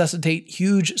would necessitate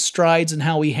huge strides in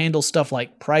how we handle stuff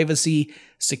like privacy,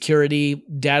 security,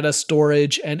 data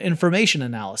storage, and information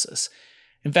analysis.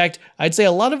 In fact, I'd say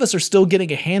a lot of us are still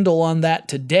getting a handle on that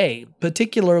today,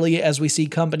 particularly as we see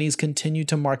companies continue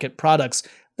to market products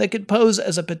that could pose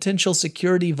as a potential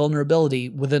security vulnerability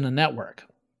within a network.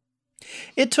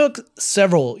 It took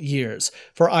several years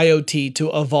for IoT to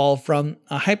evolve from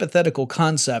a hypothetical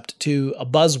concept to a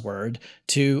buzzword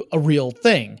to a real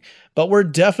thing, but we're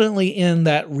definitely in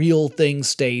that real thing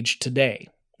stage today.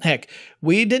 Heck,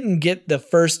 we didn't get the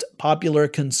first popular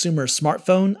consumer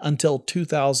smartphone until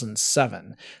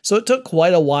 2007, so it took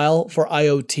quite a while for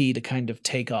IoT to kind of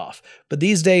take off. But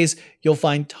these days, you'll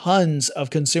find tons of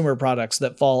consumer products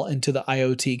that fall into the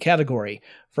IoT category,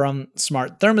 from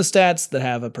smart thermostats that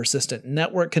have a persistent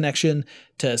network connection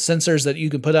to sensors that you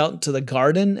can put out into the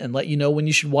garden and let you know when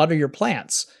you should water your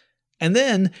plants. And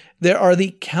then there are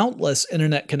the countless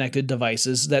internet-connected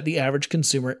devices that the average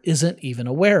consumer isn't even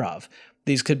aware of.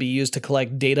 These could be used to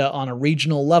collect data on a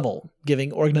regional level,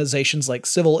 giving organizations like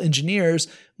civil engineers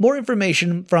more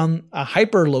information from a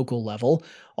hyper-local level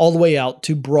all the way out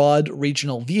to broad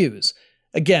regional views.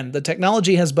 Again, the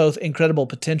technology has both incredible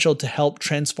potential to help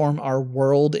transform our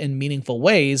world in meaningful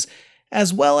ways,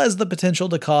 as well as the potential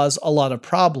to cause a lot of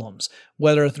problems,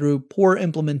 whether through poor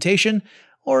implementation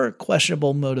or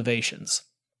questionable motivations.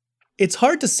 It's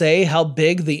hard to say how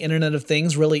big the Internet of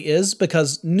Things really is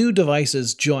because new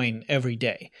devices join every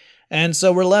day. And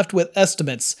so we're left with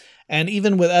estimates, and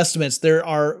even with estimates, there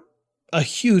are a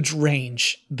huge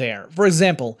range there. For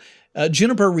example,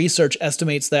 Juniper Research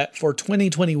estimates that for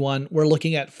 2021, we're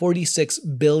looking at 46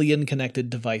 billion connected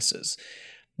devices.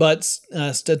 But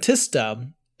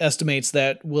Statista estimates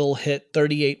that we'll hit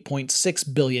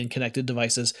 38.6 billion connected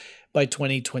devices by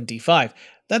 2025.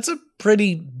 That's a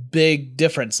pretty big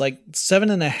difference, like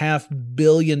 7.5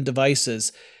 billion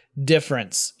devices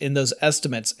difference in those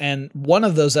estimates. And one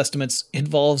of those estimates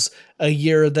involves a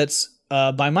year that's,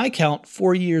 by my count,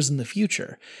 4 years in the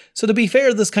future. So to be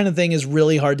fair, this kind of thing is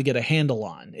really hard to get a handle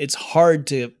on. It's hard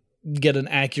to get an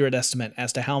accurate estimate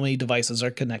as to how many devices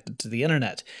are connected to the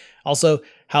internet. Also,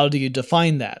 how do you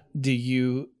define that? Do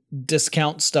you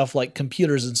discount stuff like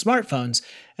computers and smartphones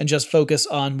and just focus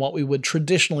on what we would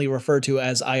traditionally refer to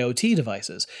as IoT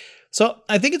devices? So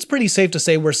I think it's pretty safe to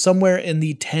say we're somewhere in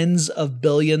the tens of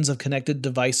billions of connected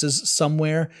devices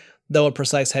somewhere, though a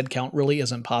precise head count really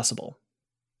isn't possible.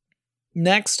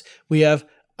 Next, we have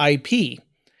IP.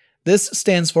 This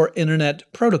stands for Internet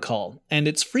Protocol, and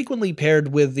it's frequently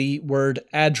paired with the word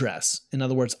address, in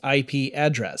other words, IP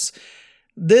address.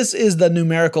 This is the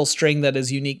numerical string that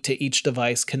is unique to each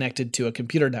device connected to a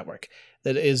computer network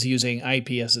that is using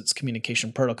IP as its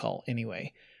communication protocol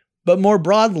anyway. But more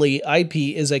broadly, IP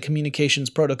is a communications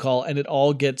protocol, and it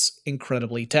all gets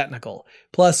incredibly technical.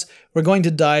 Plus, we're going to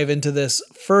dive into this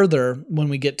further when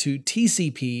we get to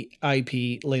TCP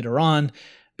IP later on,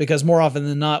 because more often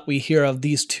than not, we hear of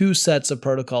these two sets of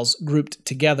protocols grouped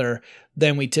together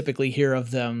than we typically hear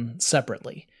of them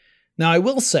separately. Now, I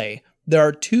will say there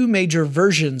are two major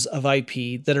versions of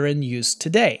IP that are in use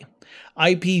today.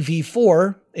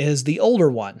 IPv4 is the older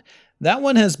one. That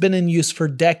one has been in use for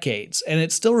decades, and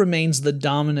it still remains the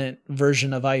dominant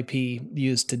version of IP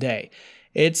used today.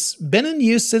 It's been in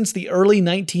use since the early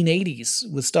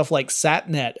 1980s with stuff like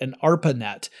SatNet and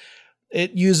ARPANET.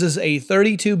 It uses a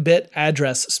 32-bit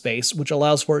address space, which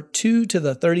allows for 2 to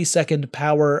the 32nd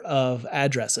power of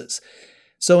addresses.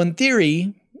 So in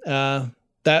theory,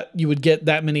 that you would get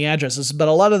that many addresses, but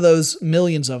a lot of those,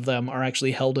 millions of them, are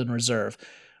actually held in reserve.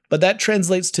 But that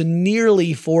translates to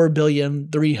nearly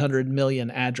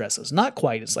 4,300,000,000 addresses. Not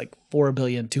quite, it's like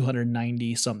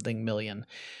 4,290-something million.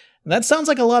 And that sounds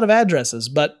like a lot of addresses,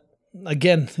 but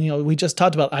again, we just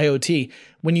talked about IoT.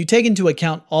 When you take into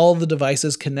account all the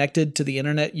devices connected to the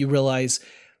internet, you realize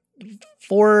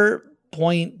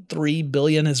 4.3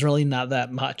 billion is really not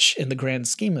that much in the grand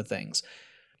scheme of things.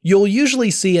 You'll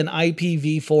usually see an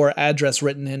IPv4 address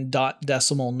written in dot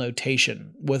decimal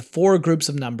notation, with 4 groups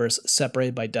of numbers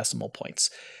separated by decimal points.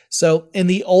 So in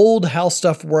the old How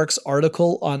Stuff Works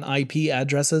article on IP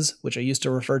addresses, which I used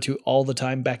to refer to all the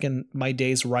time back in my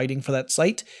days writing for that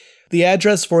site, the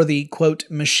address for the, quote,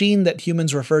 machine that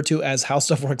humans refer to as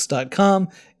howstuffworks.com,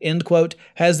 end quote,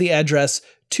 has the address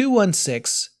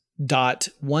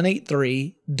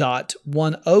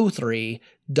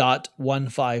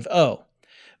 216.183.103.150.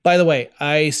 By the way,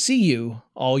 I see you,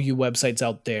 all you websites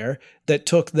out there, that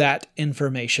took that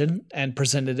information and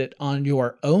presented it on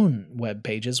your own web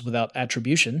pages without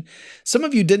attribution. Some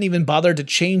of you didn't even bother to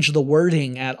change the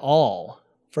wording at all.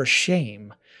 For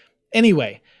shame.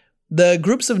 Anyway, the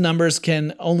groups of numbers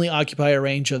can only occupy a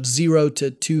range of 0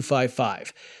 to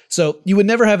 255. So you would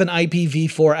never have an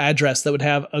IPv4 address that would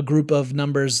have a group of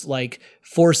numbers like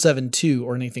 472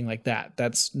 or anything like that.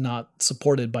 That's not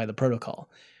supported by the protocol.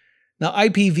 Now,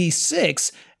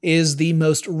 IPv6 is the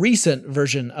most recent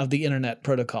version of the Internet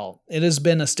Protocol. It has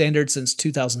been a standard since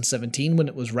 2017 when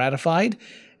it was ratified,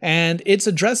 and its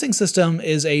addressing system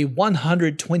is a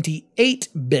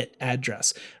 128-bit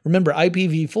address. Remember,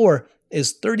 IPv4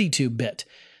 is 32-bit.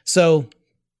 So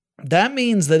that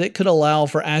means that it could allow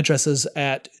for addresses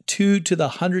at 2 to the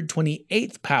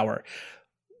 128th power.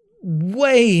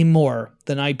 Way more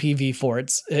than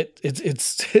IPv4.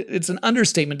 It's an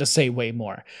understatement to say way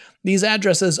more. These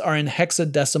addresses are in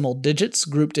hexadecimal digits,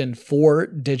 grouped in 4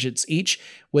 digits each,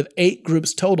 with 8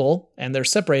 groups total, and they're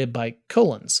separated by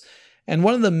colons. And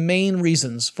one of the main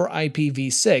reasons for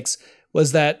IPv6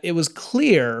 was that it was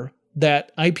clear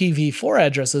that IPv4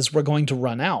 addresses were going to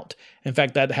run out. In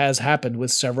fact, that has happened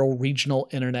with several regional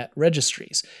internet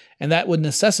registries, and that would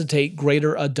necessitate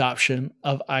greater adoption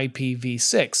of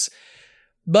IPv6.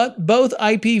 But both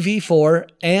IPv4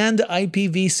 and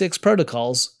IPv6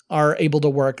 protocols are able to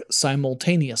work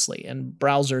simultaneously, and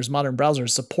modern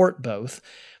browsers support both.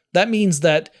 That means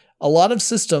that a lot of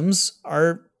systems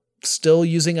are still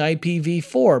using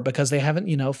IPv4 because they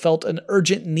haven't, felt an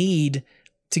urgent need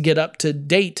to get up to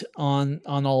date on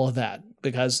all of that,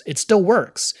 because it still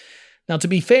works. Now, to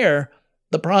be fair,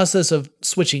 the process of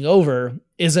switching over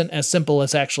isn't as simple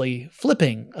as actually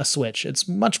flipping a switch. It's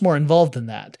much more involved than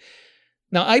that.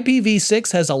 Now,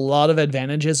 IPv6 has a lot of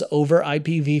advantages over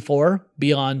IPv4,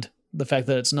 beyond the fact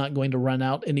that it's not going to run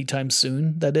out anytime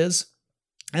soon, that is.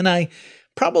 And I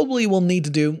probably will need to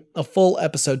do a full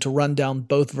episode to run down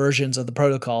both versions of the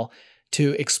protocol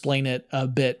to explain it a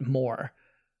bit more.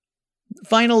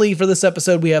 Finally, for this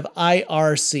episode, we have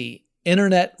IRC,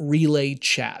 Internet Relay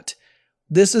Chat.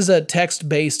 This is a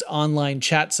text-based online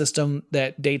chat system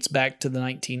that dates back to the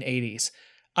 1980s.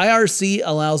 IRC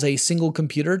allows a single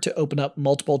computer to open up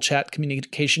multiple chat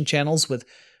communication channels with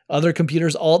other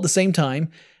computers all at the same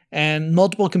time, And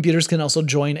multiple computers can also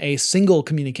join a single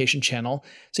communication channel.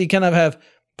 So you kind of have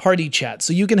party chat.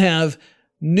 So you can have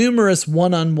numerous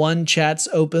one-on-one chats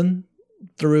open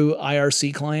through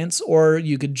IRC clients, or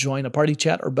you could join a party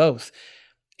chat or both.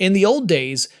 In the old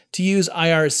days, to use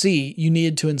IRC, you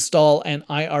needed to install an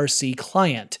IRC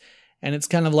client. And it's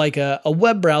kind of like a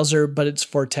web browser, but it's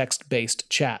for text-based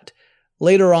chat.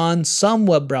 Later on, some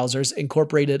web browsers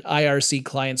incorporated IRC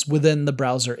clients within the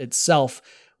browser itself,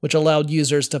 which allowed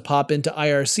users to pop into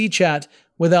IRC chat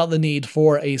without the need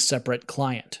for a separate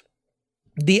client.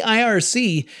 The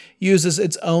IRC uses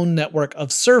its own network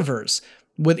of servers,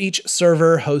 with each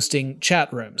server hosting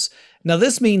chat rooms. Now,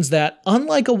 this means that,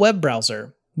 unlike a web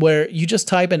browser, where you just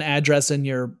type an address in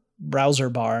your browser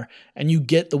bar and you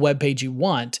get the web page you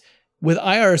want, with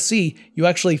IRC, you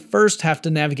actually first have to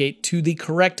navigate to the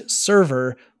correct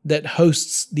server that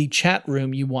hosts the chat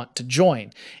room you want to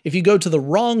join. If you go to the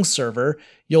wrong server,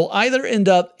 you'll either end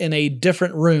up in a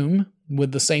different room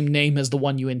with the same name as the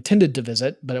one you intended to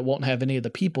visit, but it won't have any of the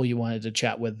people you wanted to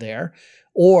chat with there,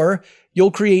 or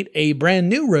you'll create a brand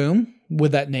new room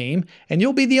with that name, and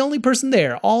you'll be the only person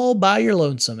there, all by your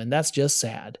lonesome, and that's just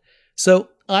sad. So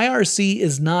IRC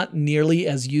is not nearly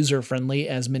as user-friendly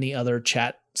as many other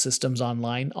chat systems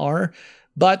online are,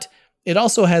 but it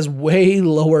also has way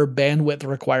lower bandwidth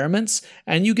requirements,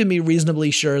 and you can be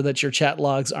reasonably sure that your chat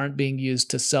logs aren't being used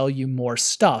to sell you more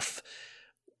stuff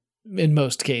in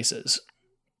most cases,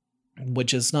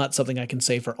 which is not something I can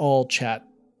say for all chat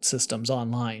systems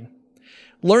online.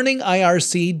 Learning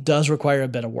IRC does require a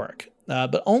bit of work,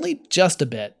 but only just a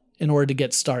bit in order to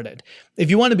get started. If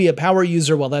you want to be a power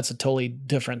user, well, that's a totally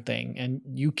different thing, and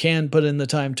you can put in the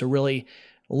time to really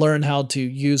learn how to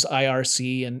use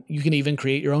IRC, and you can even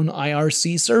create your own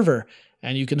IRC server,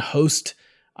 and you can host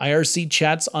IRC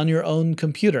chats on your own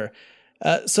computer.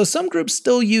 So some groups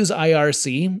still use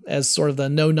IRC as sort of the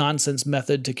no-nonsense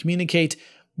method to communicate,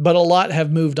 but a lot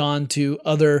have moved on to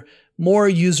other more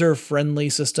user-friendly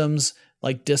systems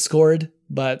like Discord,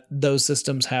 but those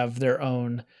systems have their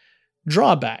own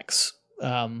drawbacks,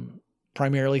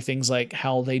 primarily things like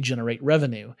how they generate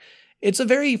revenue. It's a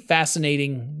very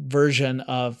fascinating version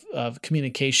of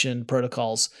communication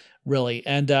protocols, really.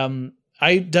 And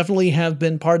I definitely have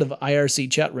been part of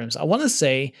IRC chat rooms. I want to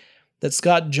say that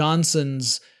Scott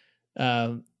Johnson's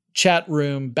chat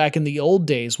room back in the old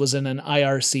days was in an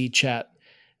IRC chat.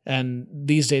 And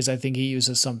these days, I think he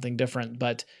uses something different.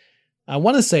 But I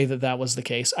want to say that that was the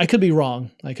case. I could be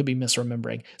wrong. I could be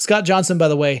misremembering. Scott Johnson, by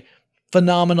the way,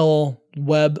 phenomenal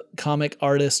web comic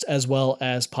artist as well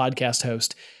as podcast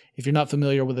host. If you're not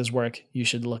familiar with his work, you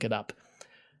should look it up.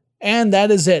 And that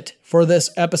is it for this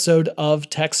episode of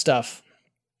Tech Stuff.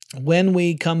 When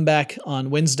we come back on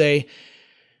Wednesday,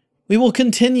 we will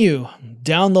continue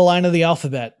down the line of the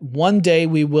alphabet. One day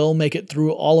we will make it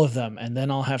through all of them, and then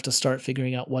I'll have to start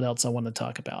figuring out what else I want to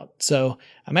talk about. So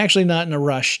I'm actually not in a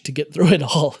rush to get through it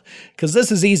all, because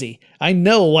this is easy. I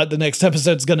know what the next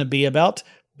episode's going to be about,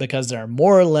 because there are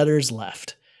more letters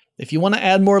left. If you want to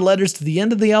add more letters to the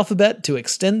end of the alphabet to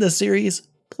extend this series,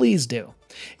 please do.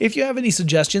 If you have any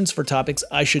suggestions for topics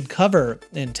I should cover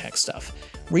in Tech Stuff,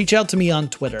 reach out to me on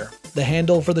Twitter. The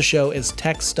handle for the show is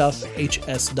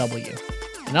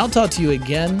TechStuffHSW. And I'll talk to you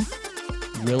again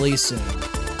really soon.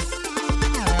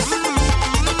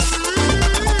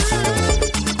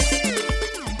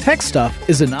 Tech Stuff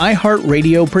is an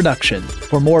iHeartRadio production.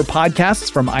 For more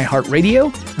podcasts from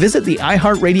iHeartRadio, visit the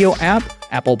iHeartRadio app,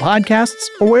 Apple Podcasts,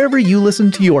 or wherever you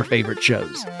listen to your favorite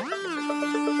shows.